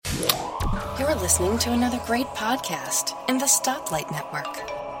You're listening to another great podcast in the Stoplight Network.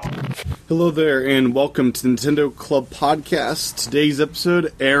 Hello there, and welcome to the Nintendo Club Podcast. Today's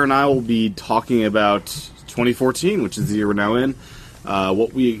episode, Aaron and I will be talking about 2014, which is the year we're now in,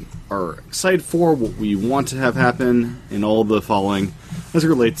 what we are excited for, what we want to have happen, and all the following as it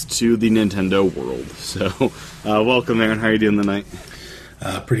relates to the Nintendo world. So, welcome, Aaron. How are you doing tonight?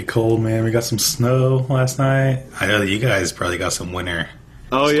 Pretty cold, man. We got some snow last night. I know that you guys probably got some winter.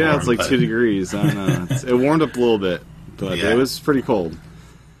 Oh, yeah, it's like 2 degrees. I know. It warmed up a little bit, but It was pretty cold.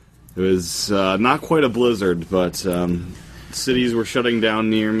 It was not quite a blizzard, but cities were shutting down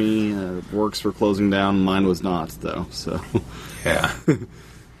near me. Works were closing down. Mine was not, though. So yeah.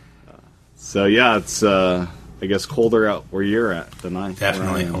 It's I guess colder out where you're at than I.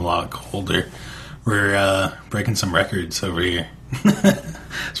 Definitely a lot colder. We're breaking some records over here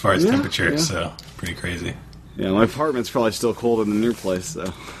as far as temperature. So pretty crazy. Yeah, my apartment's probably still colder than your place,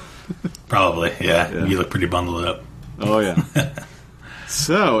 though. Probably, yeah. You look pretty bundled up. Oh, yeah.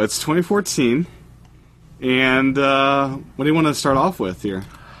 So, it's 2014, and what do you want to start off with here?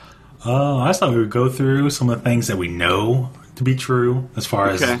 I just thought we would go through some of the things that we know to be true as far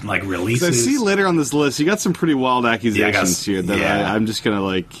as, like, releases. I see later on this list, you got some pretty wild accusations here that I'm just going to,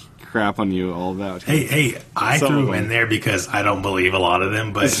 like, crap on you all about. Hey, I threw them in there because I don't believe a lot of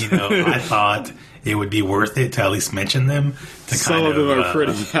them, but, I thought it would be worth it to at least mention them. Some of them are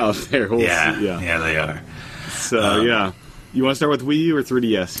pretty out there. We'll see. Yeah, they are. So, you want to start with Wii U or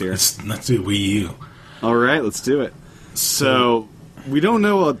 3DS here? Let's do Wii U. All right, let's do it. So, we don't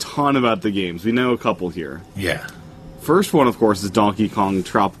know a ton about the games. We know a couple here. Yeah. First one, of course, is Donkey Kong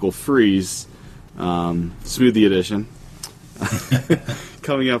Tropical Freeze, Smoothie Edition.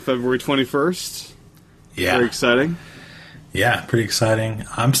 Coming out February 21st. Yeah. Very exciting. Yeah, pretty exciting.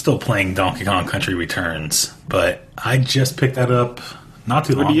 I'm still playing Donkey Kong Country Returns, but I just picked that up not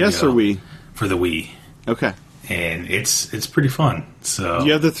too long ago. For DS or Wii? For the Wii. Okay. And it's pretty fun. So do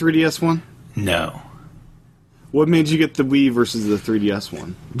you have the 3DS one? No. What made you get the Wii versus the 3DS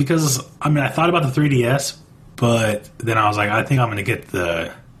one? Because, I thought about the 3DS, but then I was like, I think I'm going to get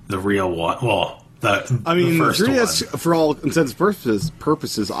the real one. Well, the first 3DS, one. for all intents and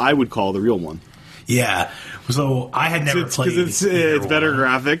purposes, I would call the real one. Yeah, so I had never played. Because it's better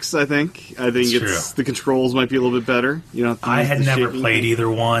graphics. I think it's the controls might be a little bit better. I had never played either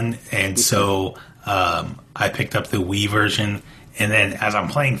one, and so I picked up the Wii version. And then as I'm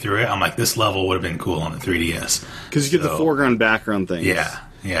playing through it, I'm like, this level would have been cool on the 3DS because you get the foreground background thing. Yeah,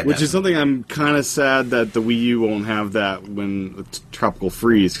 which definitely. is something I'm kind of sad that the Wii U won't have that when Tropical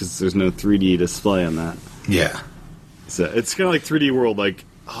Freeze because there's no 3D display on that. Yeah, so it's kind of like 3D World, like.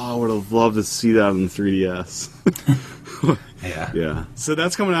 Oh, I would have loved to see that on the 3DS. Yeah. So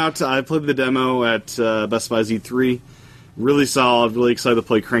that's coming out. I played the demo at Best Buy Z3. Really solid. Really excited to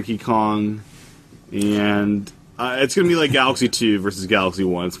play Cranky Kong. And it's going to be like Galaxy 2 versus Galaxy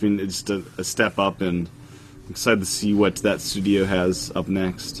 1. It's been just a step up, and I'm excited to see what that studio has up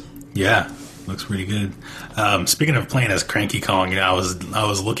next. Yeah, looks pretty good. Speaking of playing as Cranky Kong, I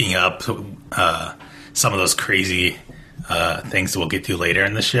was looking up some of those crazy things that we'll get to later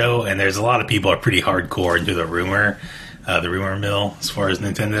in the show, and there's a lot of people are pretty hardcore into the rumor mill as far as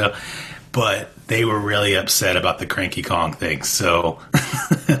Nintendo, but they were really upset about the Cranky Kong thing. So,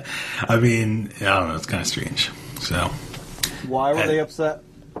 I don't know, it's kind of strange. So, why were they upset?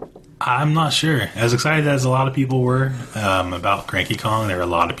 I'm not sure. As excited as a lot of people were about Cranky Kong, there were a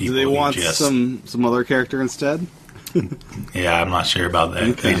lot of people. Do they who want just some other character instead? Yeah, I'm not sure about that.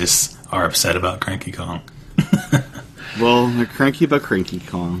 Okay. They just are upset about Cranky Kong. Well, they're cranky about Cranky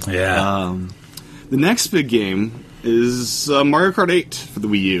Kong. Yeah. The next big game is Mario Kart 8 for the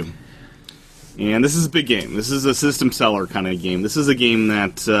Wii U. And this is a big game. This is a system seller kind of game. This is a game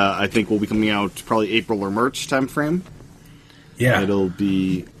that I think will be coming out probably April or March timeframe. Yeah. It'll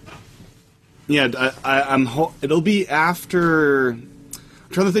be... Yeah, it'll be after... I'm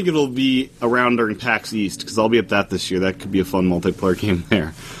trying to think it'll be around during PAX East, because I'll be at that this year. That could be a fun multiplayer game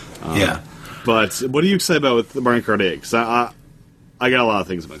there. Yeah. But what are you excited about with the Mario Kart 8? Because I got a lot of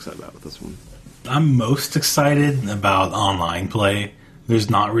things I'm excited about with this one. I'm most excited about online play. There's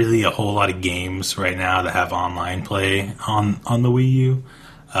not really a whole lot of games right now that have online play on the Wii U.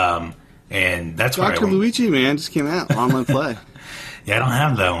 And that's why Dr. Luigi, man, just came out. Online play. Yeah, I don't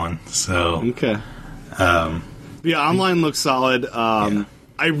have that one. So okay. Yeah, online looks solid. I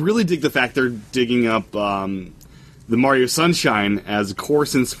really dig the fact they're digging up the Mario Sunshine as a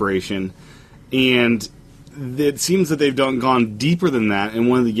course inspiration. And it seems that they've gone deeper than that. In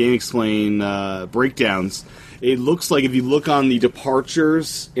one of the Game Explain breakdowns, it looks like if you look on the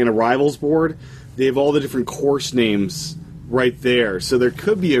departures and arrivals board, they have all the different course names right there. So there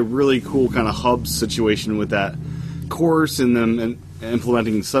could be a really cool kind of hub situation with that course and them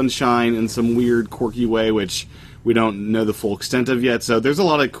implementing Sunshine in some weird, quirky way, which we don't know the full extent of yet. So there's a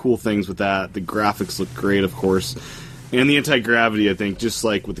lot of cool things with that. The graphics look great, of course. And the anti-gravity, I think, just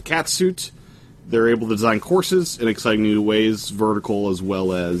like with the cat suit, they're able to design courses in exciting new ways, vertical as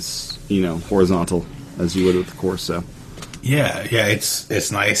well as, horizontal, as you would with the course. So, yeah,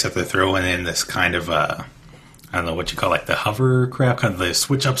 it's nice that they're throwing in this kind of, I don't know what you call like the hovercraft, kind of the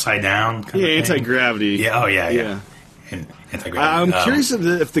switch upside down. Kind of anti-gravity. Yeah, yeah. And anti-gravity. I'm curious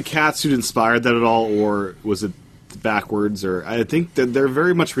if the cat suit inspired that at all, or was it backwards? Or I think that they're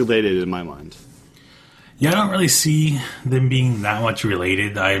very much related in my mind. Yeah, I don't really see them being that much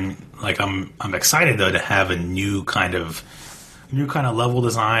related. I'm excited though to have a new kind of level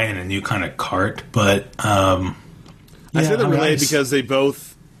design and a new kind of cart. But I say they're related because they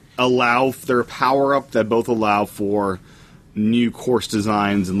both allow their power up that both allow for new course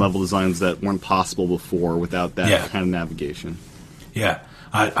designs and level designs that weren't possible before without that kind of navigation. Yeah,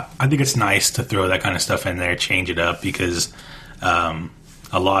 I think it's nice to throw that kind of stuff in there, change it up because.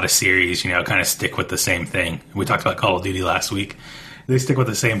 A lot of series, kind of stick with the same thing. We talked about Call of Duty last week. They stick with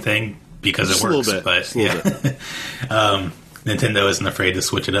the same thing because it works. But Nintendo isn't afraid to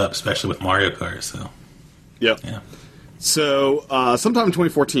switch it up, especially with Mario Kart. So, yep. Yeah. So, sometime in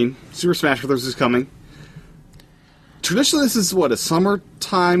 2014, Super Smash Bros. Is coming. Traditionally, this is a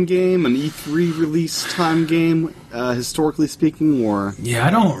summertime game, an E3 release time game, historically speaking, or I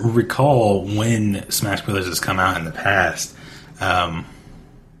don't recall when Smash Bros. Has come out in the past.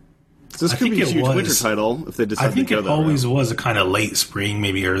 So this could be a huge winter title if they decide to go that I think it always was a kind of late spring,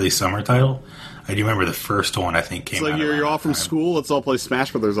 maybe early summer title. I do remember the first one, I think, came out. It's like you're off from school, let's all play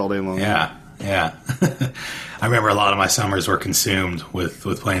Smash Brothers all day long. Yeah. I remember a lot of my summers were consumed with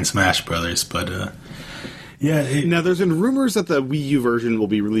playing Smash Brothers, but now, there's been rumors that the Wii U version will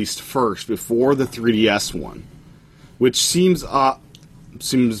be released first before the 3DS one, which seems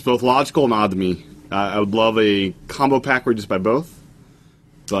both logical and odd to me. I would love a combo pack where you just buy both.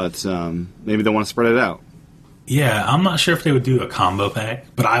 But maybe they want to spread it out. Yeah, I'm not sure if they would do a combo pack,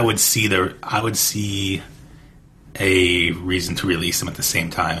 but I would see a reason to release them at the same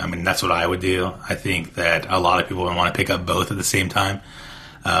time. I mean, that's what I would do. I think that a lot of people would want to pick up both at the same time.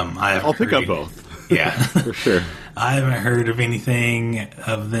 I'll pick up both. Yeah, for sure. I haven't heard of anything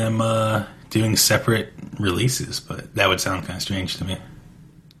of them doing separate releases, but that would sound kind of strange to me.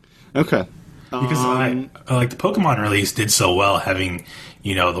 Okay. Because the Pokemon release did so well, having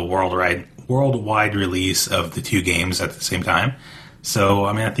the worldwide release of the two games at the same time. So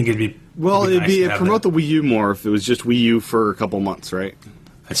I think it'd be it'd promote the Wii U more if it was just Wii U for a couple months, right?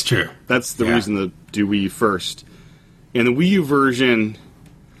 That's true. That's the reason to do Wii U first. And the Wii U version,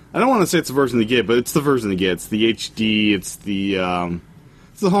 I don't want to say it's the version they get, but it's the version they get. It's the HD. It's the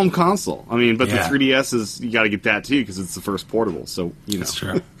home console. But the 3DS is you got to get that too because it's the first portable. So that's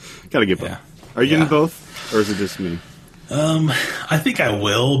true. Got to get both. Are you getting both, or is it just me? I think I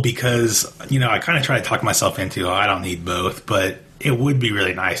will because, I kind of try to talk myself into, I don't need both, but it would be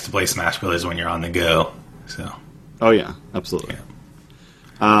really nice to play Smash Bros. When you're on the go. So. Oh, yeah, absolutely.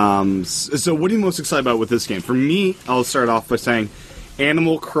 Yeah. So what are you most excited about with this game? For me, I'll start off by saying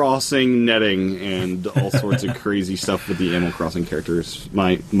Animal Crossing netting and all sorts of crazy stuff with the Animal Crossing characters.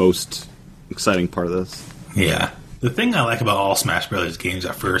 My most exciting part of this. Yeah. The thing I like about all Smash Brothers games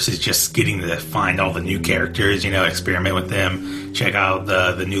at first is just getting to find all the new characters, experiment with them, check out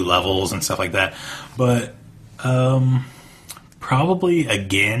the new levels and stuff like that. But probably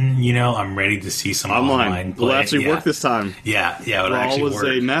again, I'm ready to see some online play. Will actually work this time. Yeah, it would actually work. It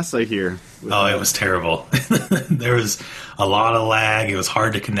was a mess, I hear. It was terrible. There was a lot of lag. It was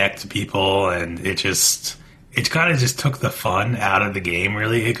hard to connect to people, and it kind of just took the fun out of the game,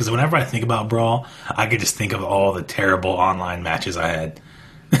 really. Because whenever I think about Brawl, I could just think of all the terrible online matches I had.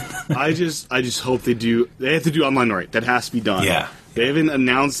 I just hope they do. They have to do online right. That has to be done. Yeah. They haven't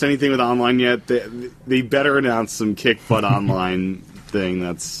announced anything with online yet. They better announce some kick butt online thing.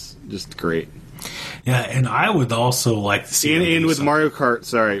 That's just great. Yeah, and I would also like to see... And with Mario Kart,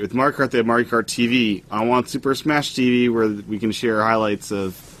 they have Mario Kart TV. I want Super Smash TV where we can share highlights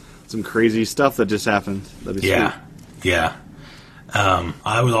of some crazy stuff that just happened. That'd be sweet. Yeah.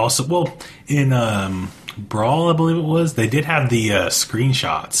 I would also... in Brawl, I believe it was, they did have the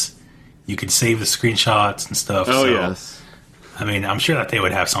screenshots. You could save the screenshots and stuff. Oh, yes. I'm sure that they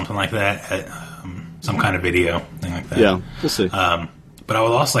would have something like that, some kind of video, thing like that. Yeah, we'll see. But I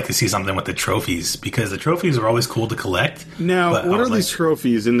would also like to see something with the trophies, because the trophies are always cool to collect. Now, what are these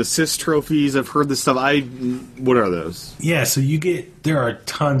trophies? And the CIS trophies, I've heard this stuff. What are those? Yeah, so there are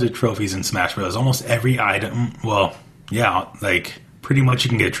tons of trophies in Smash Bros. Almost every item, Yeah, like pretty much you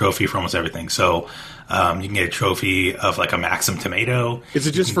can get a trophy for almost everything. So you can get a trophy of like a Maxim tomato. Is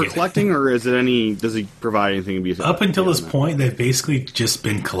it just for collecting, or is it does he provide anything? Up until this point, they've basically just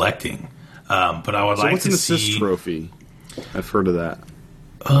been collecting. But I would like what's to an see... assist trophy? I've heard of that.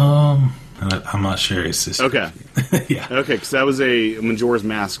 I'm not sure. Assist. Okay. Yeah. Okay, because that was a Majora's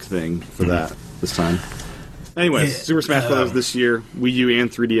Mask thing for that this time. Anyways, Super Smash Bros. This year, Wii U and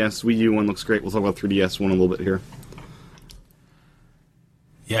 3DS. Wii U one looks great. We'll talk about 3DS one a little bit here.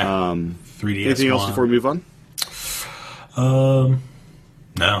 Yeah. 3DS Anything else before we move on?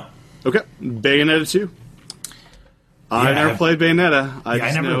 No. Okay. Bayonetta 2. I never played Bayonetta. I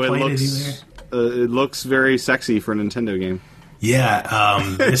just never know played it either. It looks very sexy for a Nintendo game. Yeah.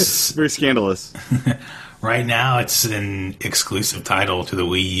 This very scandalous. Right now, it's an exclusive title to the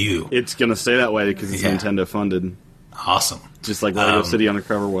Wii U. It's going to stay that way because it's Nintendo funded. Awesome. Just like Lego City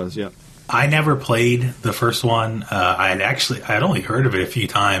Undercover was, yeah. I never played the first one. I had only heard of it a few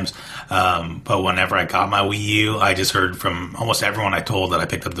times, but whenever I got my Wii U, I just heard from almost everyone I told that I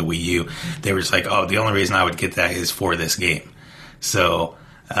picked up the Wii U. They were just like, "Oh, the only reason I would get that is for this game." So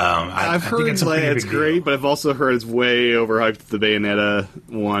I've heard it's great, but I've also heard it's way overhyped. The Bayonetta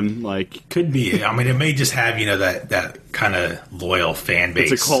one, could be. I mean, it may just have that kind of loyal fan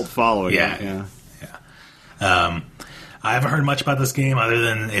base. It's a cult following. Yeah. I haven't heard much about this game other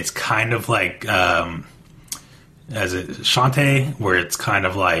than it's kind of like Shantae, where it's kind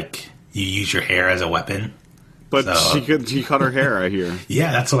of like you use your hair as a weapon. But she cut her hair, I hear.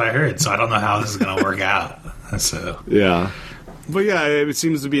 Yeah, that's what I heard. So I don't know how this is going to work out. So yeah, but yeah, it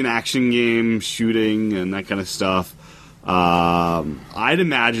seems to be an action game, shooting and that kind of stuff. I'd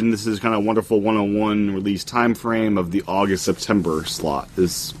imagine this is kind of wonderful 101 release time frame of the August-September slot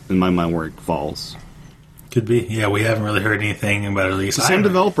is in my mind where it falls. Could be. Yeah, we haven't really heard anything about a release. The same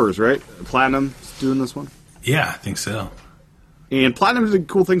developers, right? Platinum's doing this one? Yeah, I think so. And Platinum did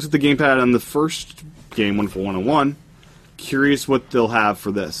cool things with the gamepad on the first game, Wonderful 101. Curious what they'll have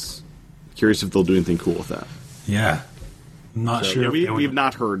for this. Curious if they'll do anything cool with that. Yeah. Not sure. Yeah, we've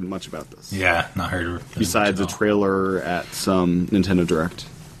not heard much about this. Yeah, not heard. Besides a trailer at some Nintendo Direct.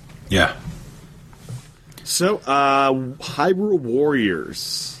 Yeah. So, Hyrule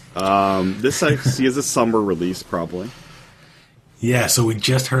Warriors. This I see as a summer release, probably. Yeah, so we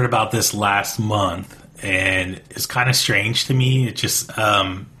just heard about this last month, and it's kind of strange to me. It just, it's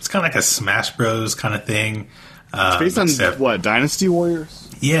kind of like a Smash Bros. Kind of thing. It's based on, what, Dynasty Warriors?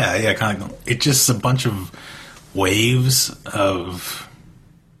 Yeah, kind of. It's just a bunch of waves of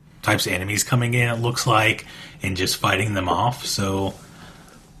types of enemies coming in, it looks like, and just fighting them off, so...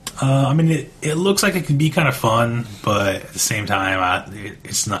 I mean, it looks like it could be kind of fun, but at the same time,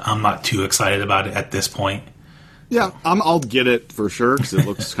 I'm not too excited about it at this point. Yeah, I'll get it for sure because it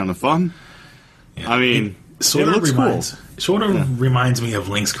looks kind of fun. Yeah. I mean, it looks cool. Sort of reminds me of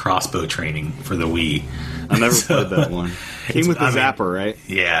Link's crossbow training for the Wii. I never played that one. Came with the zapper, right?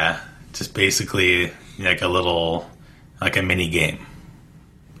 Yeah, just basically like a mini game.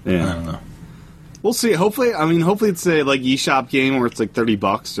 Yeah, I don't know. We'll see. Hopefully it's a eShop game where it's like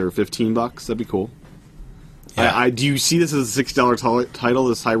 $30 or $15. That'd be cool. Yeah. Do you see this as a $60 title?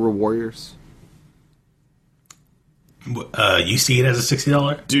 This Hyrule Warriors. You see it as a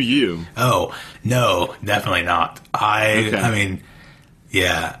 $60? Do you? Oh no, definitely not. I mean,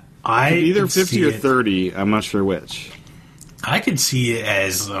 yeah, either 50 or 30. I'm not sure which. I could see it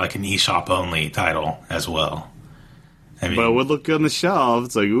as like an eShop only title as well. I mean, but it would look good on the shelf.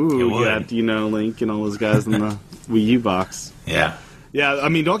 It's like, ooh, we got, Link and all those guys in the Wii U box. Yeah. Yeah, I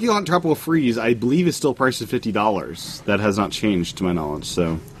mean, Donkey Kong Tropical Freeze, I believe, is still priced at $50. That has not changed, to my knowledge.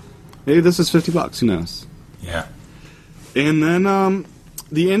 So maybe this is $50. Who knows? Yeah. And then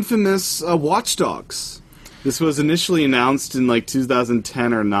the infamous Watch Dogs. This was initially announced in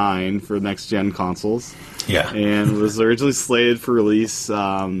 2010 or 9 for next-gen consoles. Yeah. And was originally slated for release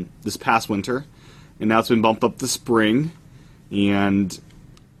this past winter. And now it's been bumped up to spring, and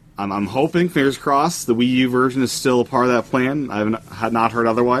I'm hoping, fingers crossed, the Wii U version is still a part of that plan. I had not heard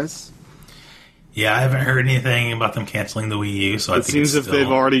otherwise. Yeah, I haven't heard anything about them canceling the Wii U, so I think seems if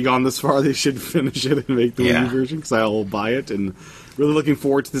they've already gone this far, they should finish it and make the Wii U version, because I'll buy it, and really looking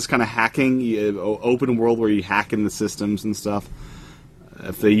forward to this kind of hacking, open world where you hack in the systems and stuff.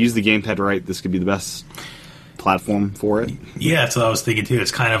 If they use the gamepad right, this could be the best platform for it. Yeah, that's what I was thinking too.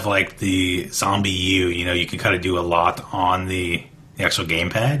 It's kind of like the Zombie U. You can kind of do a lot on the actual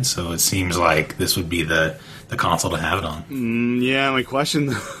gamepad, so it seems like this would be the console to have it on. Yeah, my question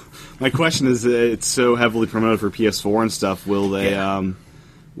is, it's so heavily promoted for PS4 and stuff. Will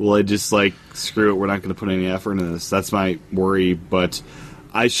they just screw it? We're not going to put any effort into this. That's my worry. But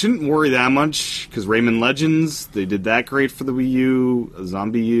I shouldn't worry that much, because Rayman Legends, they did that great for the Wii U,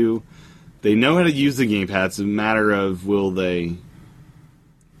 Zombie U. They know how to use the gamepad. It's a matter of will they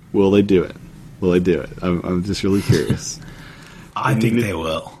do it? Will they do it? I'm just really curious. I think they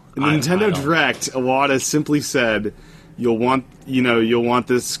will. In the Nintendo Direct, Iwata simply said, "You'll want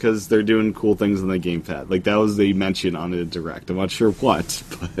this because they're doing cool things on the gamepad." Like, that was the mention on the Direct. I'm not sure what,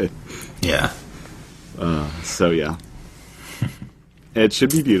 but yeah. So yeah. It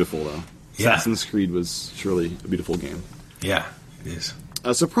should be beautiful, though. Yeah. Assassin's Creed was surely a beautiful game. Yeah, it is.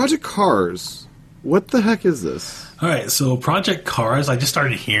 So Project Cars, what the heck is this? All right, so Project Cars, I just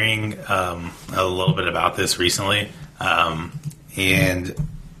started hearing a little bit about this recently. And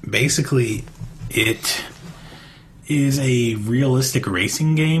basically, it is a realistic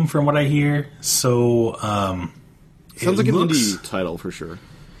racing game from what I hear. So, sounds like an indie title for sure.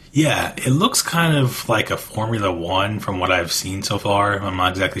 Yeah, it looks kind of like a Formula One from what I've seen so far. I'm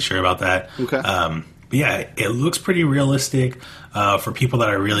not exactly sure about that. Okay. But yeah, it looks pretty realistic for people that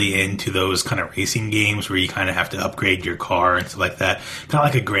are really into those kind of racing games where you kind of have to upgrade your car and stuff like that. Kind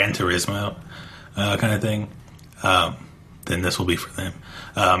of like a Gran Turismo kind of thing. Then this will be for them.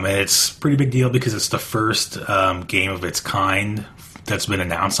 And it's a pretty big deal because it's the first game of its kind that's been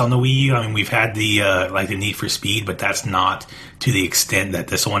announced on the Wii U. I mean, we've had the Need for Speed, but that's not to the extent that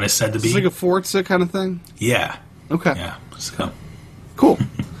this one is said to be. It's like a Forza kind of thing? Yeah. Okay. Yeah. So. Cool.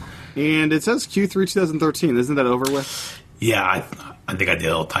 And it says Q3 2013. Isn't that over with? Yeah, I think I did a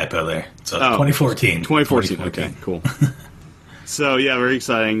little typo there. So 2014. 2014. Okay, cool. So, yeah, very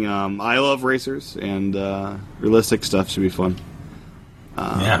exciting. I love racers, and realistic stuff should be fun.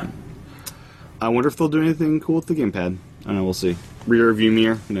 Yeah. I wonder if they'll do anything cool with the gamepad. I don't know, we'll see. Rear view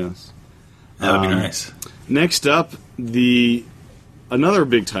mirror, who knows? That would be nice. Next up, another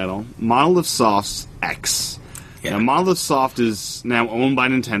big title, Monolith Soft's X. Yeah. Now, Monolith Soft is now owned by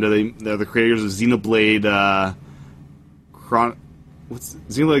Nintendo. They're the creators of Xenoblade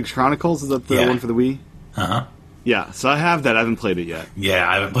Xenoblade Chronicles? Is that the one for the Wii? Uh-huh. Yeah, so I have that. I haven't played it yet. Yeah,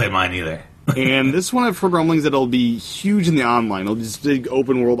 I haven't played mine either. And this one, I've heard rumblings that it'll be huge in the online. It'll be this big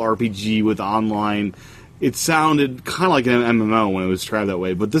open-world RPG with online. It sounded kind of like an MMO when it was described that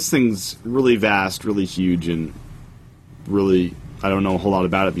way, but this thing's really vast, really huge, and really, I don't know a whole lot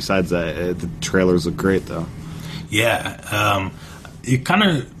about it besides that. The trailers look great, though. Yeah, it kind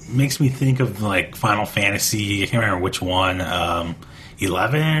of makes me think of, like, Final Fantasy, I can't remember which one,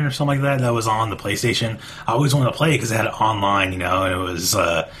 11 or something like that was on the PlayStation. I always wanted to play it because it had it online, and it was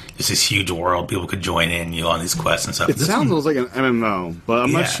just this huge world. People could join in, on these quests and stuff. It sounds almost like an MMO, but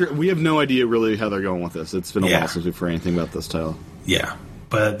I'm not sure. We have no idea really how they're going with this. It's been a while since we've heard anything about this title. Yeah,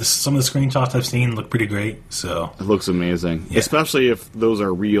 but some of the screenshots I've seen look pretty great. So it looks amazing, especially if those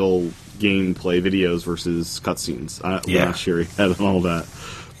are real gameplay videos versus cutscenes. I'm not sure yet on all that,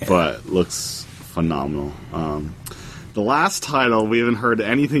 but looks phenomenal. The last title we haven't heard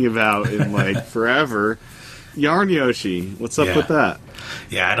anything about in forever, Yarn Yoshi. What's up with that?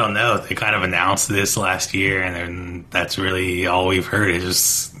 Yeah, I don't know. They kind of announced this last year, and then that's really all we've heard. It's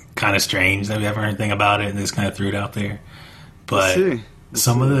just kind of strange that we haven't heard anything about it, and just kind of threw it out there. But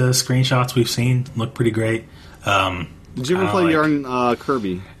some of the screenshots we've seen look pretty great. Did you ever play Yarn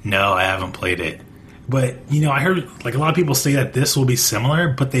Kirby? No, I haven't played it. But, I heard, a lot of people say that this will be similar,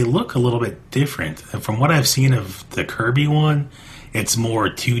 but they look a little bit different. And from what I've seen of the Kirby one, it's more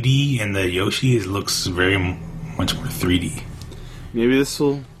 2D, and the Yoshi looks very much more 3D. Maybe this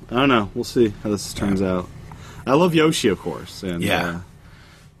will... I don't know. We'll see how this turns out. I love Yoshi, of course. And,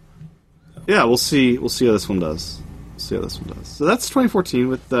 we'll see how this one does. So that's 2014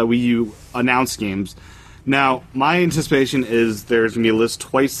 with Wii U announced games. Now, my anticipation is there's going to be a list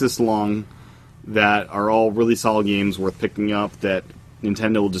twice this long that are all really solid games worth picking up that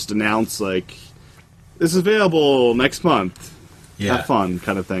Nintendo will just announce, this is available next month. Yeah. Have fun,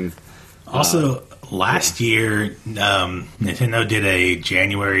 kind of thing. Also, last year, Nintendo did a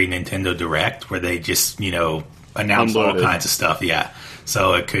January Nintendo Direct where they just, announced all kinds of stuff. Yeah.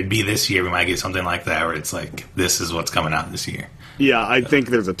 So it could be this year we might get something like that where it's this is what's coming out this year. Yeah, I think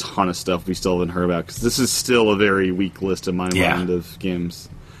there's a ton of stuff we still haven't heard about because this is still a very weak list in my mind of games.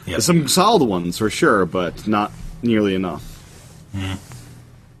 Yep. There's some solid ones for sure, but not nearly enough. Mm.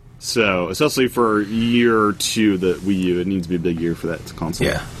 So, especially for year 2, the Wii U, it needs to be a big year for that console.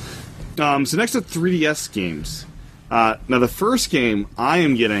 Yeah. So next up, 3DS games. Now, the first game I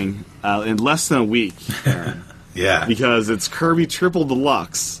am getting in less than a week. Yeah. Because it's Kirby Triple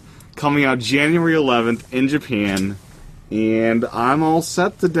Deluxe, coming out January 11th in Japan, and I'm all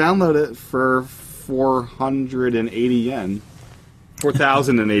set to download it for 480 yen.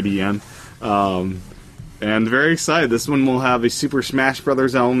 4,080 yen. And very excited. This one will have a Super Smash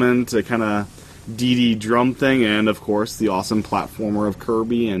Brothers element, a kind of DD drum thing, and of course the awesome platformer of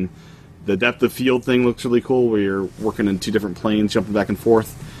Kirby. And the depth of field thing looks really cool, where you're working in 2 different planes, jumping back and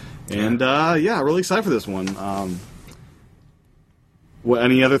forth. And really excited for this one.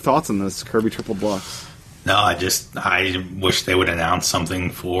 Any other thoughts on this Kirby Triple Deluxe? No, I wish they would announce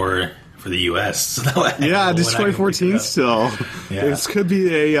something for the U.S. So yeah, just 2014 still. Yeah. This could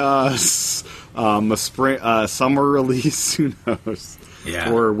be a spring, summer release. Who knows?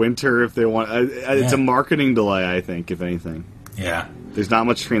 Yeah. Or winter if they want. It's a marketing delay, I think, if anything. Yeah. There's not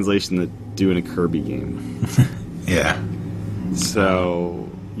much translation to do in a Kirby game. Yeah. So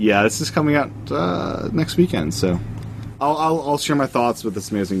this is coming out next weekend. So I'll share my thoughts with this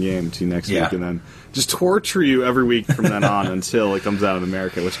amazing game to you next week, and then just torture you every week from then on until it comes out in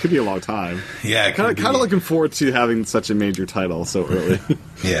America, which could be a long time. Yeah, kind of looking forward to having such a major title so early.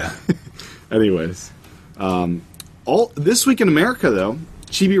 Yeah. Anyways, this week in America though,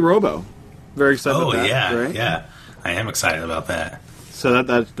 Chibi Robo, very excited about that. Yeah, right? Yeah, I am excited about that. So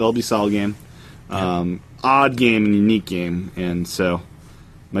that'll be a solid game, odd game and unique game, and so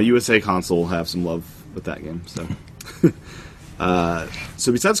my USA console will have some love with that game. So.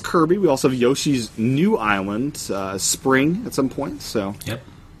 So besides Kirby, we also have Yoshi's New Island, spring at some point. So,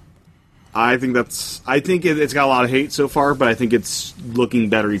 I think it's got a lot of hate so far, but I think it's looking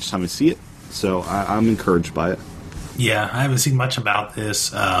better each time I see it. So I'm encouraged by it. Yeah, I haven't seen much about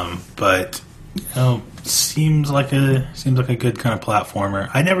this, but seems like a good kind of platformer.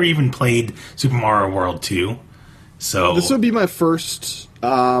 I never even played Super Mario World 2, so this would be my first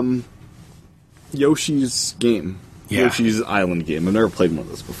Yoshi's game. Yeah. Yoshi's Island game. I've never played one of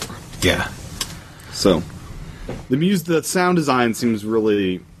those before. Yeah. So, the sound design seems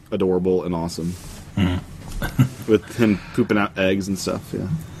really adorable and awesome. Mm-hmm. With him pooping out eggs and stuff,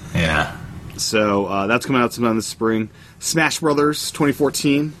 Yeah. So, that's coming out sometime this spring. Smash Brothers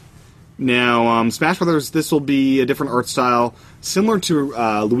 2014. Now, Smash Brothers, this will be a different art style. Similar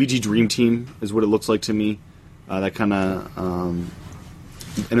to Luigi Dream Team, is what it looks like to me. That kind of...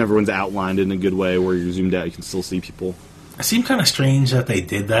 and everyone's outlined in a good way where you're zoomed out, you can still see people. It seemed kind of strange that they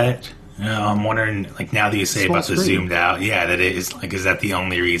did that. I'm wondering, now that you say about the zoomed out, that it is, is that the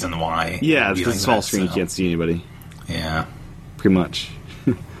only reason why? Yeah, it's because it's small screen, you can't see anybody. Yeah. Pretty much.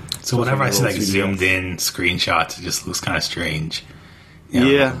 So whenever I see, zoomed in screenshots, it just looks kind of strange.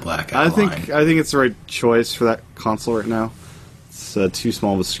 Black outline. I think it's the right choice for that console right now. It's too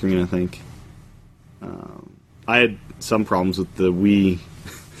small of a screen, I think. I had some problems with the Wii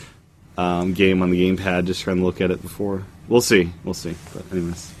game on the gamepad, just trying to look at it before. We'll see. But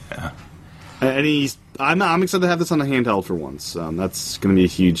anyways, I'm excited to have this on the handheld for once. That's going to be a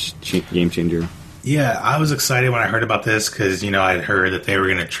huge game changer. Yeah, I was excited when I heard about this because I'd heard that they were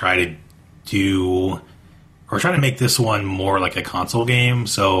going to try to make this one more like a console game.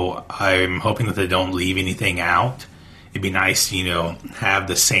 So I'm hoping that they don't leave anything out. It'd be nice to have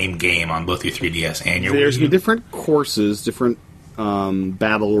the same game on both your 3DS and your Wii. There's going to be different courses, different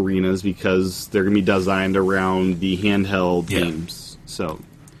battle arenas, because they're going to be designed around the handheld games. So,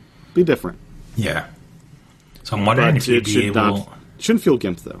 be different. Yeah. So I'm wondering if you'd be able... shouldn't feel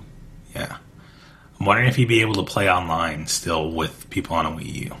gimped, though. Yeah. I'm wondering if you'd be able to play online still with people on a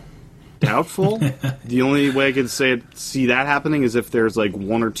Wii U. Doubtful. The only way I could see that happening is if there's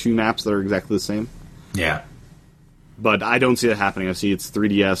 1 or 2 maps that are exactly the same. Yeah. But I don't see that happening. I see it's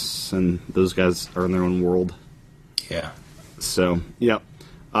 3DS, and those guys are in their own world. Yeah. So,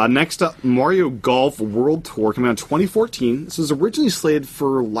 next up, Mario Golf World Tour coming out in 2014. This was originally slated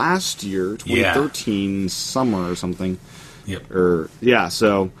for last year, 2013 summer or something. Yep.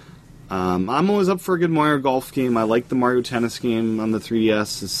 So I'm always up for a good Mario Golf game. I like the Mario Tennis game on the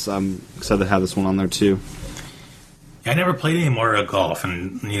 3DS. I'm excited to have this one on there, too. I never played any Mario Golf,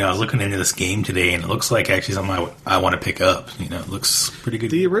 and I was looking into this game today, and it looks like actually something I want to pick up. It looks pretty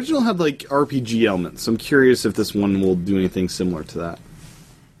good. The original had RPG elements, so I'm curious if this one will do anything similar to that.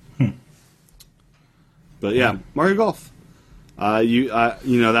 But Mario Golf.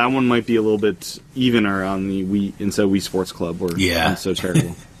 That one might be a little bit evener on the Wii instead of Wii Sports Club, where I'm so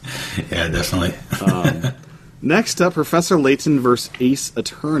terrible. Yeah, definitely. Next up, Professor Layton vs. Ace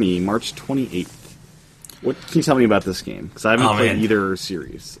Attorney, March 28th. What can you tell me about this game? Because I haven't played either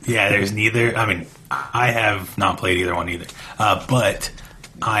series. Yeah, there's neither. I mean, I have not played either one either. But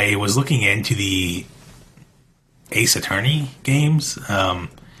I was looking into the Ace Attorney games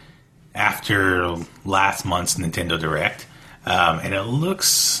after last month's Nintendo Direct. And it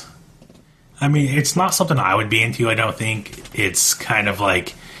looks... I mean, it's not something I would be into, I don't think. It's kind of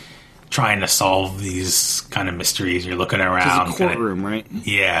trying to solve these kind of mysteries. You're looking around. It's a courtroom, right?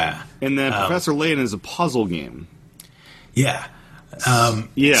 Yeah. And then Professor Layton is a puzzle game. Yeah.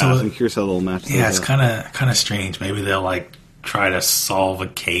 Yeah, so I'm curious how they'll match. Yeah, it's kind of strange. Maybe they'll like try to solve a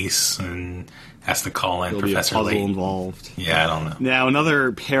case and has to call in Professor Layton. Puzzle involved. Yeah, I don't know. Now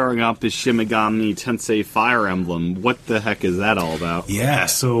another pairing up is Shin Megami Tensei Fire Emblem. What the heck is that all about? Yeah,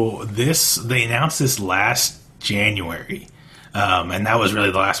 so they announced this last January. And that was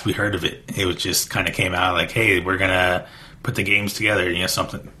really the last we heard of it. It was just kind of came out like, hey, we're going to put the games together.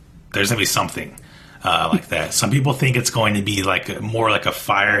 Something. There's going to be something like that. Some people think it's going to be like more like a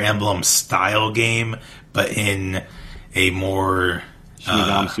Fire Emblem style game, but in a more... Shin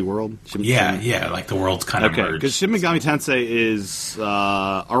Megami world? Yeah, like the world's kind of merged. Because Shin Megami Tensei is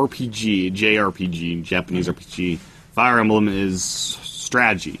RPG, JRPG, Japanese RPG. Fire Emblem is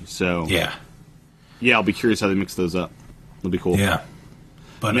strategy, so... Yeah, I'll be curious how they mix those up. It'll be cool. Yeah.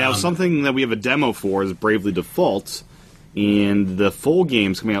 But now, something that we have a demo for is Bravely Default, and the full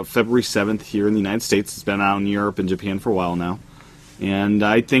game's coming out February 7th here in the United States. It's been out in Europe and Japan for a while now. And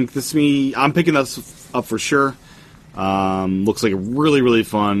I think I'm picking this up for sure. Looks like a really, really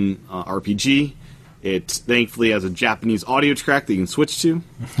fun RPG. It thankfully has a Japanese audio track that you can switch to,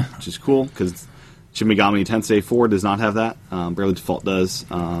 which is cool, because Shin Megami Tensei 4 does not have that. Bravely Default does.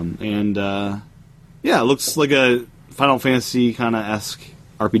 It looks like a Final Fantasy kind of esque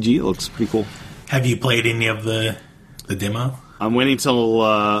RPG. It looks pretty cool. Have you played any of the demo? I'm waiting till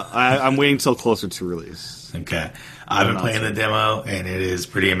I'm waiting till closer to release. Okay, I've been playing the demo and it is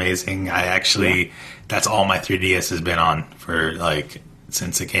pretty amazing. That's all my 3DS has been on for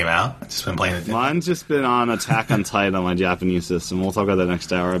since it came out. I've just been playing the demo. Mine's just been on Attack on Titan on my Japanese system. We'll talk about that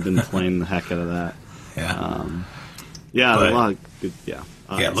next hour. I've been playing the heck out of that. Yeah, a lot of good.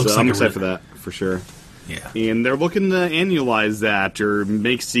 It looks like I'm excited for that for sure. Yeah. And they're looking to annualize that or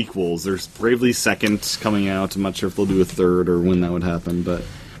make sequels. There's Bravely Second coming out. I'm not sure if they'll do a third or when that would happen, but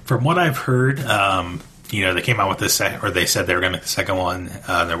from what I've heard, they came out with this, or they said they were going to make the second one.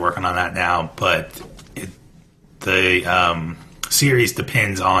 They're working on that now, but the series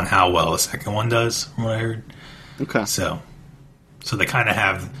depends on how well the second one does, from what I heard. Okay. So they kind of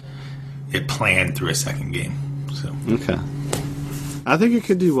have it planned through a second game. So okay. I think it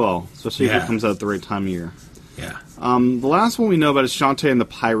could do well, especially if it comes out at the right time of year. Yeah. The last one we know about is Shantae and the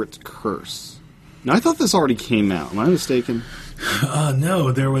Pirate's Curse. Now, I thought this already came out. Am I mistaken?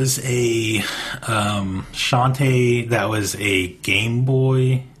 No, there was a Shantae that was a Game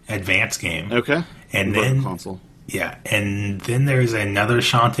Boy Advance game. Okay. And then console. Yeah, and then there's another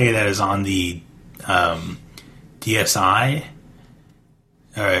Shantae that is on the DSi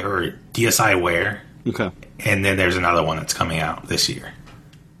or DSiWare. Okay. And then there's another one that's coming out this year.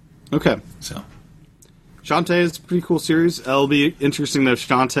 Okay. So, Shantae is a pretty cool series. It'll be interesting to have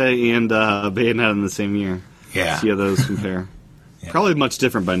Shantae and Bayonetta in the same year. Yeah. See how those compare. Yeah. Probably much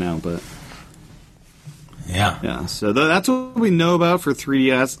different by now, but... Yeah. Yeah, so that's what we know about for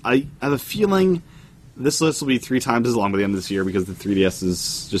 3DS. I have a feeling this list will be 3 times as long by the end of this year because the 3DS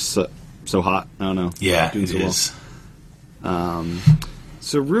is just so hot. I don't know. Yeah, it is.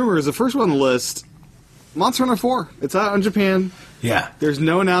 So rumors, the first one on the list... Monster Hunter 4. It's out in Japan. Yeah. There's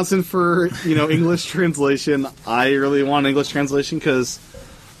no announcement for, English translation. I really want English translation because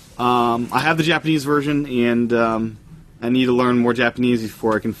I have the Japanese version and I need to learn more Japanese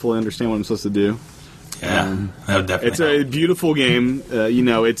before I can fully understand what I'm supposed to do. Yeah, that would definitely It's a beautiful game.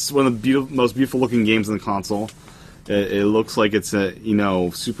 It's one of the most beautiful looking games in the console. It looks like it's super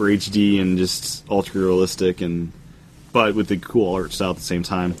HD and just ultra realistic, but with the cool art style at the same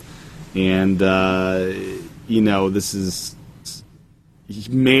time. And, this is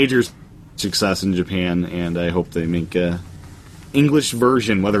major success in Japan, and I hope they make a English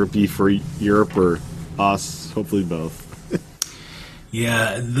version, whether it be for Europe or us, hopefully both.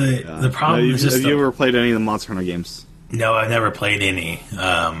 Yeah, the problem is just... Have you ever played any of the Monster Hunter games? No, I've never played any.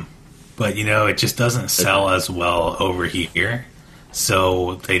 But, it just doesn't sell as well over here.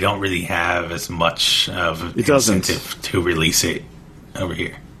 So they don't really have as much of an incentive to release it over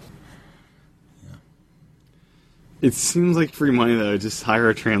here. It seems like free money, though. Just hire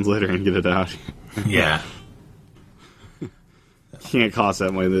a translator and get it out. Yeah. Can't cost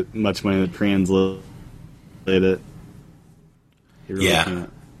that much money to translate it. Really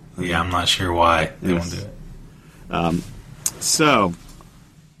can't. Yeah, I'm not sure why they won't do it. So,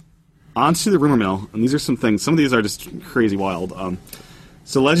 on to the rumor mill. And these are some things. Some of these are just crazy wild.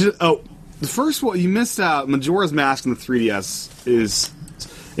 So, the first one, you missed out. Majora's Mask in the 3DS is,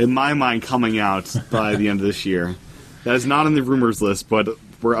 in my mind, coming out by the end of this year. That is not in the rumors list, but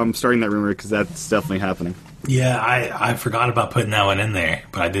I'm starting that rumor because that's definitely happening. Yeah, I forgot about putting that one in there,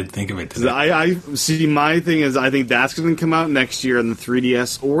 but I did think of it today. I see. My thing is, I think that's going to come out next year on the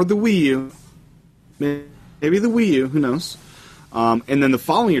 3DS or the Wii U. Maybe the Wii U. Who knows? And then the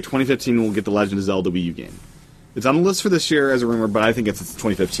following year, 2015, we'll get the Legend of Zelda Wii U game. It's on the list for this year as a rumor, but I think it's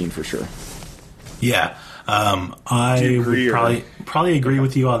 2015 for sure. Yeah, I would probably agree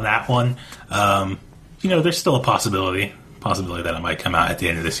with you on that one. There's still a possibility that it might come out at the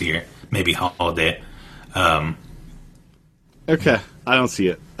end of this year, maybe holiday. Okay, I don't see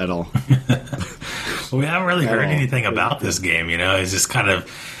it at all. Well, we haven't really heard anything about this game. It's just kind of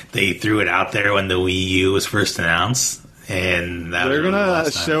they threw it out there when the Wii U was first announced, and they're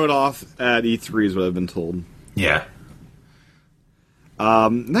gonna show it off at E3, is what I've been told. Yeah.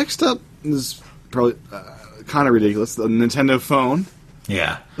 Next up is probably kind of ridiculous. The Nintendo phone.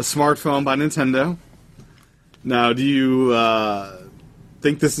 Yeah. A smartphone by Nintendo. Now, do you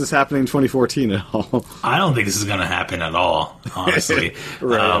think this is happening in 2014 at all? I don't think this is going to happen at all, honestly.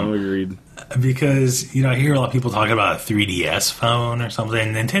 Right, I'm agreed. Because, I hear a lot of people talking about a 3DS phone or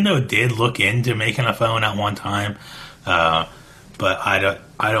something. Nintendo did look into making a phone at one time, but I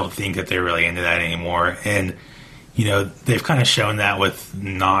don't think that they're really into that anymore. And, they've kind of shown that with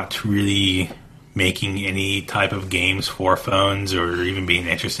not really making any type of games for phones or even being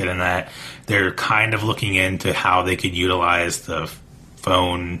interested in that. They're kind of looking into how they could utilize the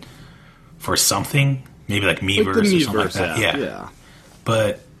phone for something, maybe like Miiverse or something like that. Yeah.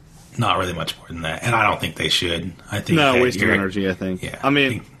 But not really much more than that. And I don't think they should. I think waste of energy, I think. Yeah. I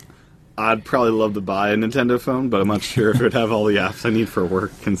mean, I'd probably love to buy a Nintendo phone, but I'm not sure if it would have all the apps I need for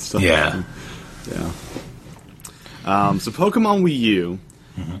work and stuff. Yeah. Yeah. So Pokemon Wii U.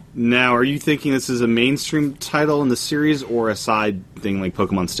 Mm-hmm. Now, are you thinking this is a mainstream title in the series or a side thing like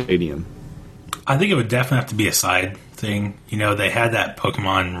Pokemon Stadium? I think it would definitely have to be a side thing. They had that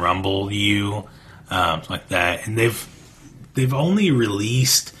Pokemon Rumble U, like that, and they've only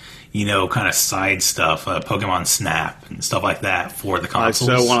released, kind of side stuff, Pokemon Snap and stuff like that for the consoles.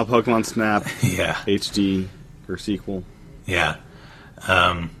 I so want a Pokemon Snap HD or sequel. Yeah.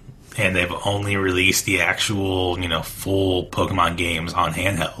 And they've only released the actual, full Pokemon games on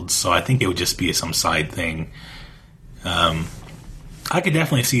handhelds. So I think it would just be some side thing. I could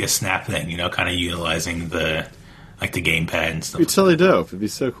definitely see a Snap thing, kind of utilizing the gamepad and stuff. It'd be totally dope. It'd be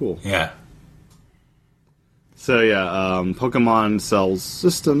so cool. Yeah. So Pokemon sells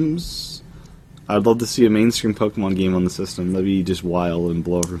systems. I'd love to see a mainstream Pokemon game on the system. That'd be just wild and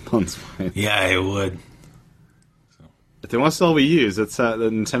blow everyone's mind. Yeah, it would. If they want to sell Wii U's,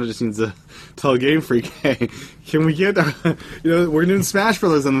 Nintendo just needs to tell Game Freak, hey, can we get, we're doing Smash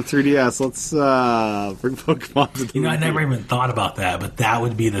Brothers on the 3DS. Let's bring Pokemon to the Wii U. I never even thought about that, but that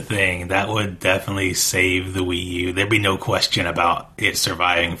would be the thing. That would definitely save the Wii U. There'd be no question about it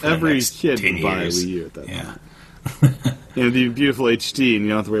surviving for the next 10 years. Every kid would buy a Wii U at that point. It'd be beautiful HD, and you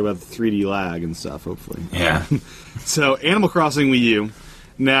don't have to worry about the 3D lag and stuff, hopefully. Yeah. So, Animal Crossing Wii U.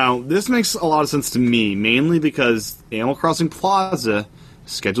 Now, this makes a lot of sense to me, mainly because Animal Crossing Plaza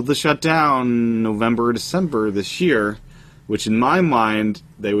is scheduled to shut down November or December this year, which in my mind,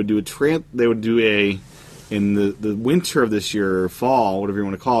 they would do in the winter of this year, or fall, whatever you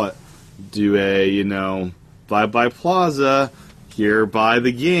want to call it, do a, bye-bye Plaza, here, buy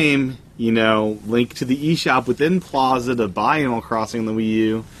the game, link to the eShop within Plaza to buy Animal Crossing on the Wii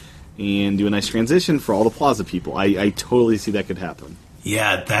U, and do a nice transition for all the Plaza people. I totally see that could happen.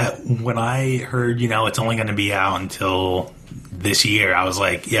 Yeah, when I heard, it's only going to be out until this year, I was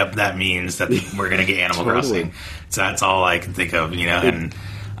like, yep, that means that we're going to get Animal Crossing. So that's all I can think of, and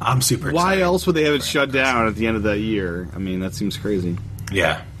I'm super excited. Why else would they have it shut down at the end of that year? I mean, that seems crazy.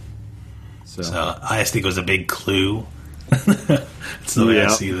 Yeah. So I just think it was a big clue. That's the way I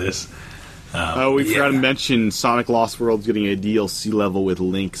see this. We forgot to mention Sonic Lost World's getting a DLC level with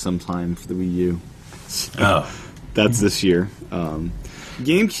Link sometime for the Wii U. So that's this year.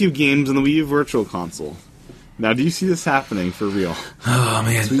 GameCube games on the Wii U Virtual Console. Now, do you see this happening for real? Oh,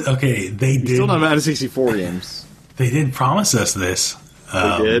 man. Okay, they did. Still not N64 games. They did promise us this.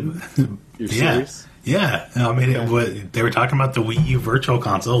 They did? You're serious? Yeah. I mean, they were talking about the Wii U Virtual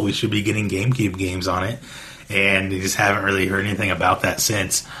Console. We should be getting GameCube games on it. And they just haven't really heard anything about that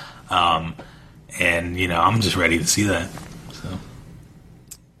since. And, I'm just ready to see that. So.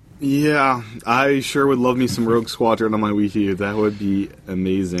 Yeah, I sure would love me some Rogue Squadron on my Wii U. That would be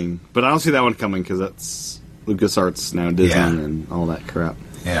amazing. But I don't see that one coming because that's LucasArts now, Disney, and all that crap.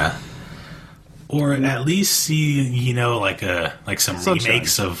 Yeah. Or at least see, some Sunshine.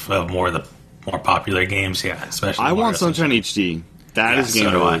 remakes of more of the more popular games. Yeah, especially. I want Sunshine HD. That is a game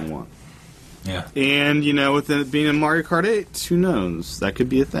I really want. Yeah. And, with it being in Mario Kart 8, who knows? That could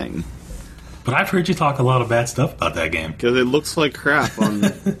be a thing. But I've heard you talk a lot of bad stuff about that game. Because it looks like crap on my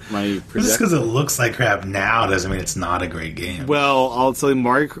projector. Just because it looks like crap now doesn't mean it's not a great game. Well, I'll tell you,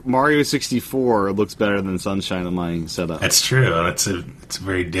 Mario 64 looks better than Sunshine on my setup. That's true. It's a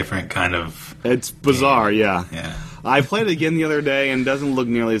very different kind of... It's bizarre, game. Yeah. I played it again the other day, and it doesn't look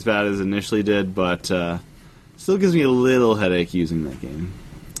nearly as bad as it initially did, but still gives me a little headache using that game.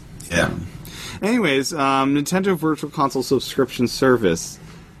 Yeah. Anyways, Nintendo Virtual Console subscription service.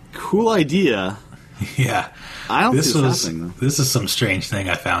 Cool idea. Yeah. I don't see this happening, though. This is some strange thing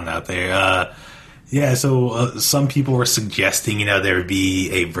I found out there. Some people were suggesting, there would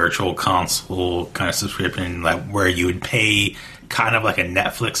be a Virtual Console kind of subscription, like where you would pay kind of like a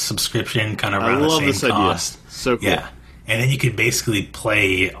Netflix subscription, kind of around the same cost. Idea. So cool. Yeah. And then you could basically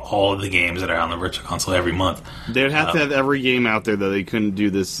play all of the games that are on the Virtual Console every month. They would have to have every game out there, though. They couldn't do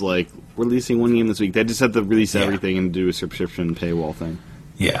this, like, releasing one game this week. They just had to release everything and do a subscription paywall thing.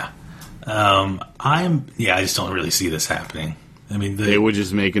 Yeah. I just don't really see this happening. I mean, they would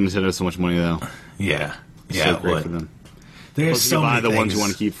just make Nintendo so much money, though. Yeah. So great for them. There's so many the ones you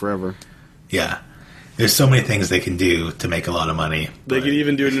want to keep forever. Yeah. There's so many things they can do to make a lot of money. They could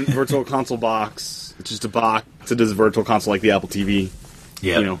even do a Virtual Console box. It's just a box that does a Virtual Console like the Apple TV.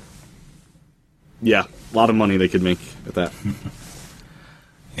 Yeah. Yeah, a lot of money they could make with that.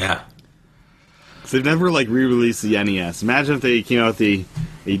 Yeah. So they've never, re-released the NES. Imagine if they came out with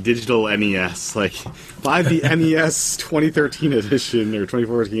a digital NES. Buy the NES 2013 edition or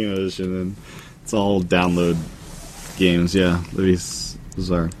 2014 edition, and it's all download games. Yeah, that'd be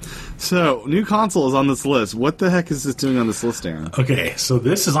bizarre. So, new console is on this list. What the heck is this doing on this list, Aaron? Okay, so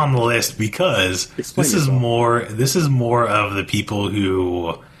this is on the list because this is more of the people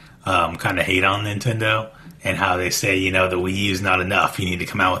who kind of hate on Nintendo and how they say, the Wii U is not enough. You need to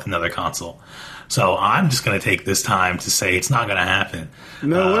come out with another console. So I'm just going to take this time to say it's not going to happen.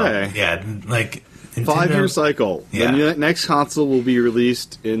 No way. Yeah, Nintendo, 5-year cycle. Yeah. The next console will be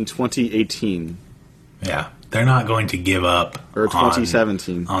released in 2018. Yeah. They're not going to give up or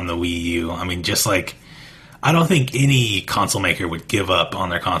 2017 on the Wii U. I mean, I don't think any console maker would give up on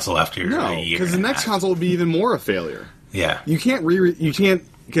their console after a year. Because the next console would be even more a failure. Yeah. You can't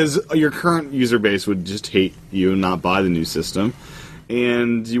because your current user base would just hate you and not buy the new system.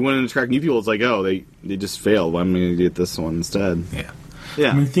 And you want to attract new people. It's like, they just failed. Why am I going to get this one instead? Yeah.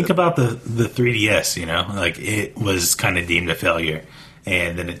 Yeah. I mean, think about the 3DS, it was kind of deemed a failure.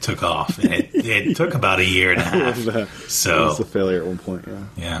 And then it took off. And it took about a year and a half. I love that. So, it was a failure at one point,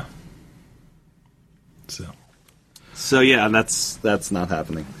 yeah. Yeah. So yeah, that's not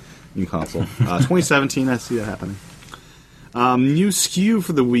happening. New console. 2017, I see that happening. New SKU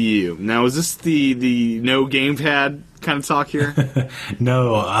for the Wii U. Now, is this the no gamepad kind of talk here?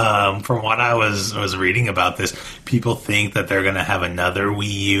 No. From what I was reading about this, people think that they're going to have another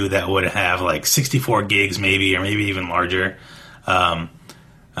Wii U that would have 64 gigs maybe, or maybe even larger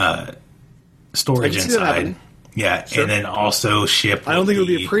storage inside. Yeah, sure. And then also ship. I don't think it would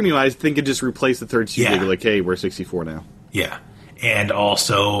be a premium. I think it just replace the 32 gig. Hey, we're 64 now. Yeah, and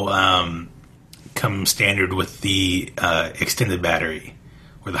also come standard with the extended battery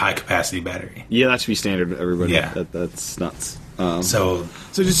or the high capacity battery. Yeah, that should be standard for everybody. Yeah, that's nuts. So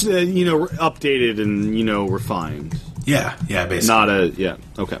just updated and refined. Yeah, basically.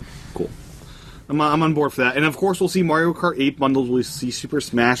 Okay, cool. I'm on board for that, and of course we'll see Mario Kart 8 bundles. We'll see Super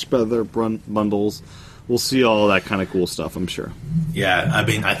Smash Bros. Bundles. We'll see all that kind of cool stuff, I'm sure. Yeah, I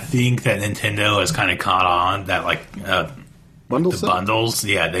mean, I think that Nintendo has kind of caught on that, bundles,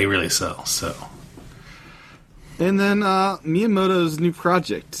 yeah, they really sell, so. And then Miyamoto's new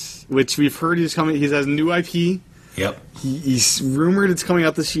project, which we've heard he's coming. He has new IP. Yep. He's rumored it's coming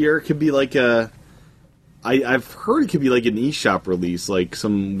out this year. It could be I've heard it could be like an eShop release, like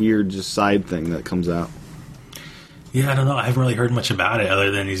some weird just side thing that comes out. Yeah, I don't know. I haven't really heard much about it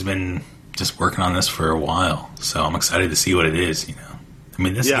other than he's been just working on this for a while. So I'm excited to see what it is, I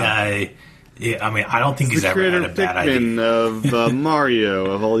mean, this guy... Yeah, I mean, I don't think he's ever had a bad idea. Of Mario,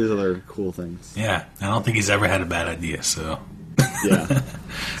 of all these other cool things. Yeah, I don't think he's ever had a bad idea, so... Yeah.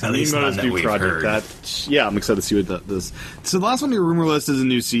 At least none that we've heard. I'm excited to see what that does. So the last one on your rumor list is a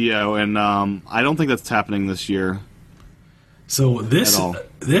new CEO, and I don't think that's happening this year. So this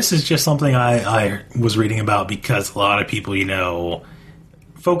is just something I was reading about because a lot of people,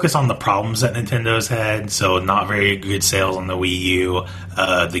 focus on the problems that Nintendo's had. So not very good sales on the Wii U,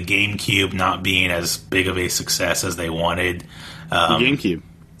 the GameCube not being as big of a success as they wanted. The GameCube.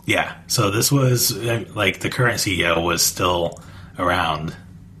 Yeah. So this was the current CEO was still around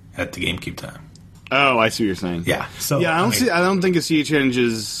at the GameCube time. Oh, I see what you're saying. Yeah. So yeah, I don't think a CEO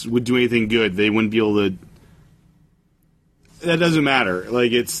changes would do anything good. They wouldn't be able to. that doesn't matter.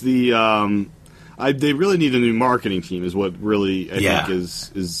 Like, it's the they really need a new marketing team. Is what really I think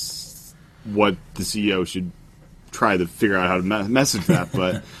is what the CEO should try to figure out how to message that.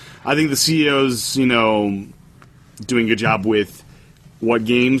 But I think the CEO's doing a good job with what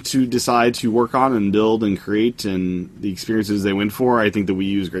games to decide to work on and build and create and the experiences they went for. I think the Wii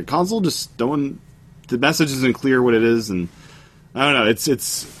U is a great console. Just the message isn't clear what it is, and I don't know. It's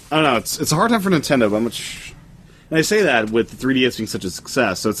a hard time for Nintendo. But and I say that with the 3DS being such a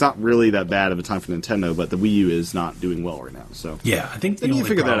success, so it's not really that bad of a time for Nintendo. But the Wii U is not doing well right now. So yeah, I think you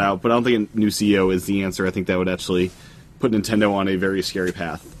figure that out. But I don't think a new CEO is the answer. I think that would actually put Nintendo on a very scary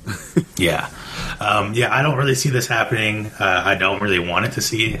path. Yeah. I don't really see this happening. I don't really want it to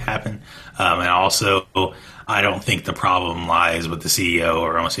see it happen. And also, I don't think the problem lies with the CEO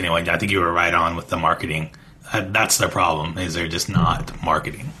or almost anyone. I think you were right on with the marketing. That's their problem, is they're just not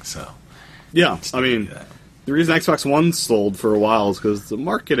marketing. So, yeah, I mean, the reason Xbox One sold for a while is because the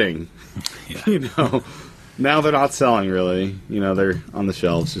marketing. Yeah. Now they're not selling, really. They're on the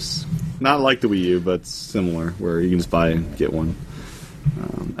shelves. Just not like the Wii U, but similar, where you can just buy and get one.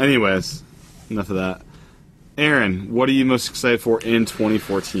 Anyways, enough of that. Aaron, what are you most excited for in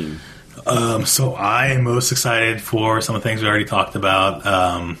 2014? So I am most excited for some of the things we already talked about.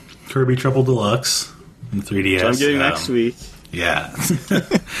 Kirby Triple Deluxe in 3DS. So I'm getting next week. Yeah.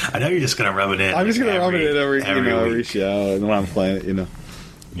 I know you're just going to rub it in. I'm just going to rub it in every show and when I'm playing it,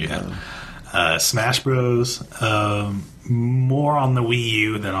 Yeah. Smash Bros. More on the Wii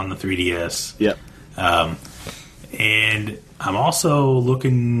U than on the 3DS. Yep. And I'm also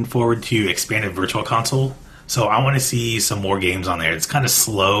looking forward to expanded Virtual Console. So I want to see some more games on there. It's kind of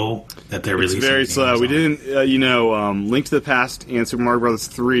slow that they're releasing. It's very slow. We didn't, Link to the Past and Super Mario Bros.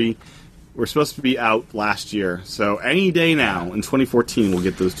 3 were supposed to be out last year. So any day now in 2014, we'll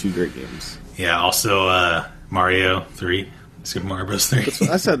get those two great games. Yeah. Also, Mario 3. Super Mario Bros. 3.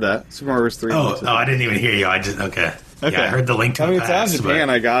 I said that. Super Mario Bros. 3. Oh, I didn't even hear you. Okay. Yeah, I heard the Link to the Past. It's out in Japan.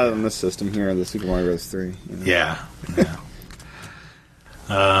 I got it on this system here, the Super Mario Bros. 3. Yeah.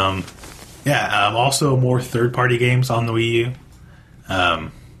 Also more third-party games on the Wii U.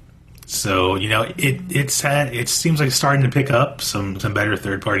 So it seems like it's starting to pick up some better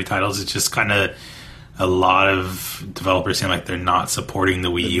third-party titles. It's just kind of a lot of developers seem like they're not supporting the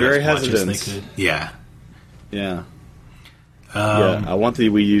Wii U as much as they could. Yeah. I want the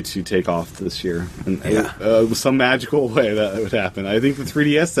Wii U to take off this year. And some magical way that would happen. I think the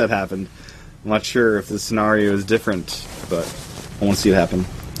 3DS that happened. I'm not sure if the scenario is different, but I want to see it happen.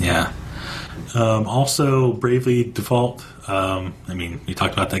 Yeah. Also, Bravely Default. We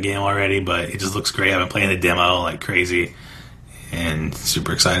talked about that game already, but it just looks great. I've been playing the demo like crazy and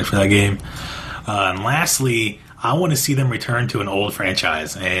super excited for that game. And lastly, I want to see them return to an old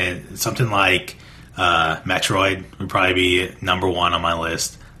franchise. And something like Metroid would probably be number one on my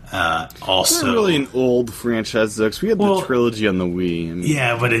list. Also, it's not really an old franchise, though, because we had the trilogy on the Wii.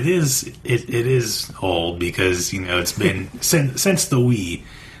 Yeah, but it is old because it's been since the Wii,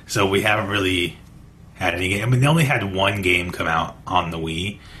 so we haven't really had any game. They only had one game come out on the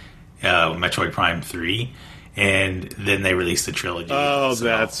Wii, Metroid Prime 3, and then they released the trilogy. Oh,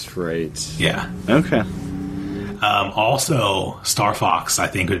 that's right. Yeah. Okay. Also, Star Fox, I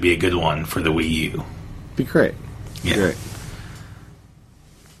think, would be a good one for the Wii U. Be great. Yeah. Great.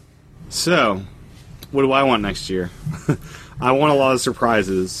 So, what do I want next year? I want a lot of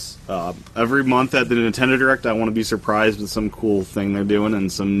surprises. Every month at the Nintendo Direct, I want to be surprised with some cool thing they're doing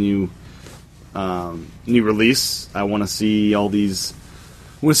and some new release. I want to see all these.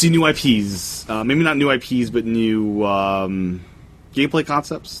 I want to see new IPs. Maybe not new IPs, but new gameplay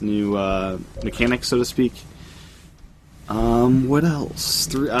concepts, new mechanics, so to speak. What else?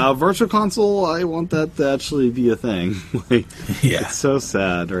 Virtual Console, I want that to actually be a thing. It's so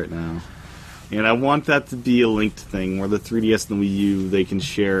sad right now. And I want that to be a linked thing, where the 3DS and the Wii U, they can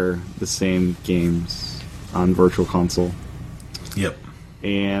share the same games on Virtual Console. Yep.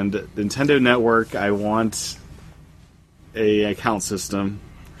 And Nintendo Network, I want a account system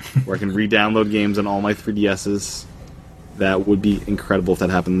where I can re-download games on all my 3DSs. That would be incredible if that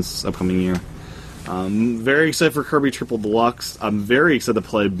happens this upcoming year. I'm very excited for Kirby Triple Deluxe. I'm very excited to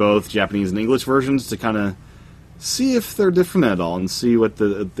play both Japanese and English versions to kind of see if they're different at all and see what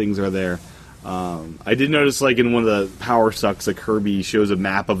the things are there. I did notice, in one of the Power Sucks, that Kirby shows a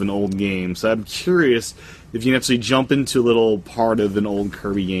map of an old game, so I'm curious if you can actually jump into a little part of an old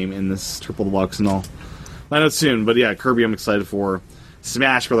Kirby game in this Triple Deluxe and all. Find out soon, but yeah, Kirby I'm excited for.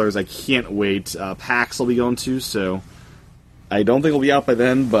 Smash Brothers, I can't wait. PAX I'll be going to, so I don't think it'll be out by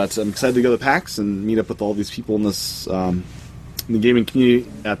then, but I'm excited to go to PAX and meet up with all these people in this in the gaming community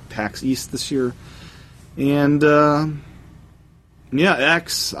at PAX East this year. And Yeah,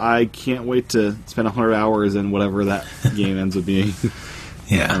 X. I can't wait to spend 100 hours in whatever that game ends up being.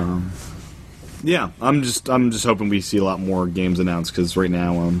 Yeah. Yeah, I'm just hoping we see a lot more games announced, because right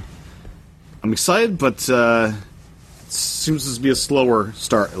now I'm excited, but it seems to be a slower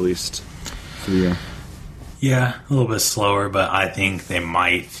start, at least, for the year. Yeah, a little bit slower, but I think they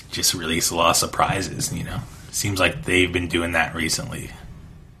might just release a lot of surprises, Seems like they've been doing that recently.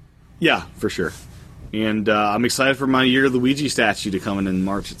 Yeah, for sure. And I'm excited for my Year Luigi statue to come in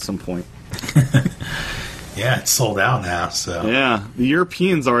March at some point. Yeah, it's sold out now, so... Yeah, the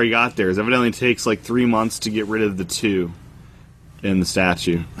Europeans already got theirs. Evidently takes like 3 months to get rid of the 2 in the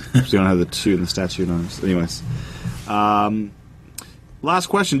statue. So you don't have the 2 in the statue. Anyways. Last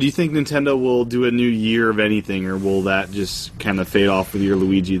question. Do you think Nintendo will do a new year of anything, or will that just kind of fade off with Year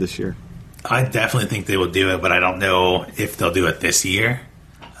Luigi this year? I definitely think they will do it, but I don't know if they'll do it this year.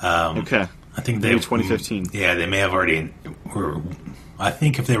 Okay. I think maybe 2015. Yeah, they may have already... I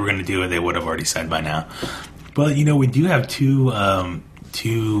think if they were going to do it, they would have already said by now. But, we do have two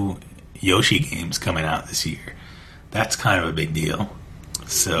Yoshi games coming out this year. That's kind of a big deal.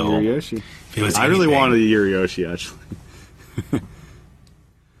 So, Year Yoshi. If it was I really wanted a Year Yoshi, actually.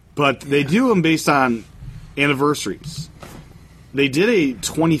 But they do them based on anniversaries. They did a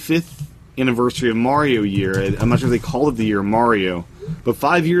 25th anniversary of Mario year. I'm not sure if they called it the Year of Mario. But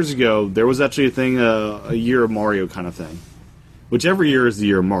 5 years ago, there was actually a thing, a Year of Mario kind of thing. Which every year is the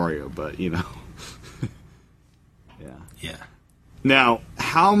Year of Mario, but, Yeah. Yeah. Now,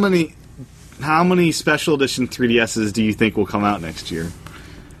 how many special edition 3DSs do you think will come out next year?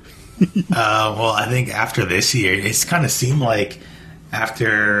 Well, I think after this year, it's kind of seemed like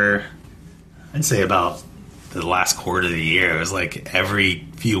after, I'd say about the last quarter of the year, it was like every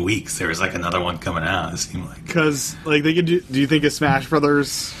few weeks there was like another one coming out, it seemed like. Because, like, they could do you think a Smash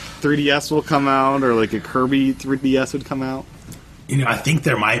Brothers 3DS will come out, or like a Kirby 3DS would come out? I think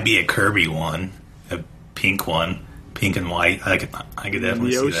there might be a Kirby one, a pink one, pink and white. I could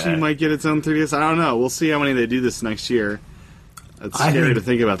definitely see that. Yoshi might get its own 3DS. I don't know. We'll see how many they do this next year. It's scary to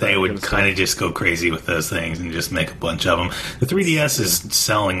think about that. They would kind of just go crazy with those things and just make a bunch of them. The 3DS is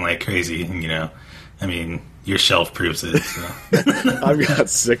selling like crazy, I mean, your shelf proves it. So. I've got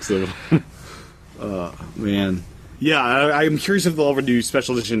 6 of them. Man. Yeah, I'm curious if they'll ever do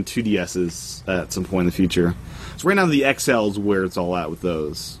special edition 2DSs at some point in the future. So right now the XL is where it's all at with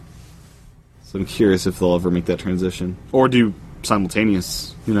those. So I'm curious if they'll ever make that transition. Or do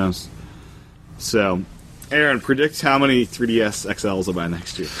simultaneous. Who knows? So, Aaron, predict how many 3DS XLs will buy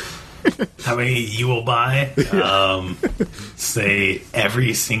next year. How many you will buy? Say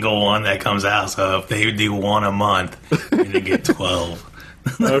every single one that comes out. So if they do one a month, you're going to get 12.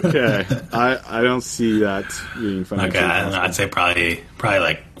 Okay. I don't see that being financially possible. I'd say probably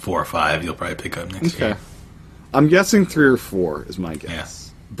like 4 or 5 you'll probably pick up next year. I'm guessing 3 or 4 is my guess.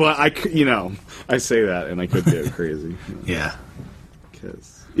 Yeah. But I say that and I could go crazy. Yeah.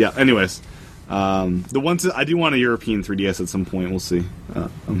 Anyways. The ones that I do want a European 3DS at some point, we'll see.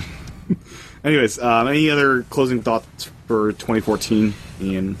 Anyways, any other closing thoughts for 2014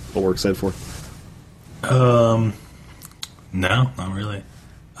 and what we're excited for? No, not really.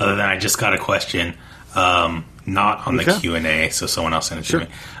 Other than I just got a question, not on the Q&A, so someone else sent it to me.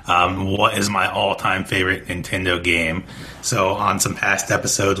 What is my all-time favorite Nintendo game? So on some past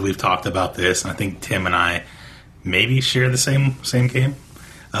episodes, we've talked about this, and I think Tim and I maybe share the same game.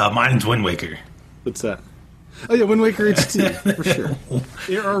 Mine's Wind Waker. What's that? Oh yeah, Wind Waker HD for sure.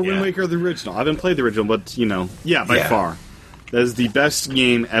 Or Wind Waker the original. I haven't played the original, but by far, that is the best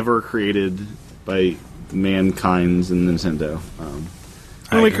game ever created by mankind's and Nintendo.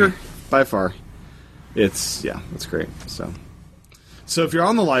 Wind Waker by far. It's great. So if you're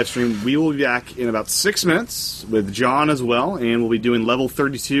on the live stream, we will be back in about 6 minutes with John as well, and we'll be doing Level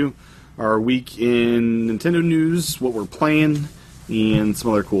 32, our week in Nintendo news, what we're playing, and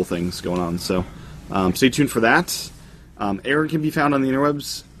some other cool things going on. So stay tuned for that. Aaron can be found on the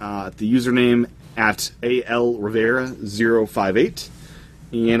interwebs at the username at ALRivera058.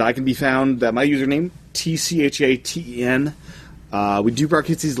 And I can be found at my username, TCHATEN. We do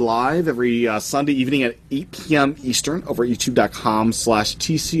broadcast these live every Sunday evening at 8 p.m. Eastern over at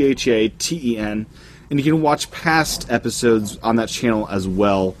youtube.com/TCHATEN. And you can watch past episodes on that channel as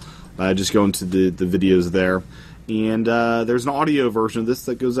well. Just go into the videos there. And there's an audio version of this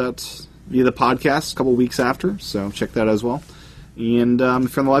that goes out via the podcast a couple weeks after, so check that out as well. And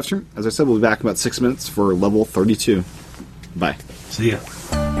if you're on the live stream, as I said, we'll be back in about 6 minutes for Level 32. Bye. See ya.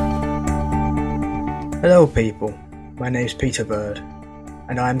 Hello people, my name's Peter Bird,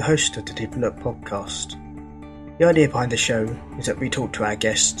 and I am the host of the Deep Look podcast. The idea behind the show is that we talk to our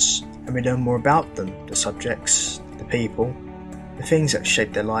guests and we learn more about them, the subjects, the people, the things that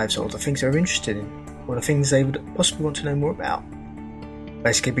shape their lives, or the things they're interested in, or the things they would possibly want to know more about.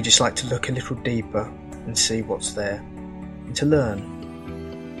 Basically, we just like to look a little deeper and see what's there, and to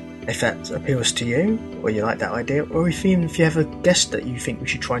learn. If that appeals to you, or you like that idea, or even if you have a guest that you think we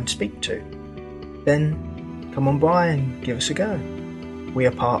should try and speak to, then come on by and give us a go. We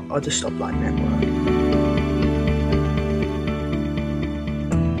are part of the Stoplight Network.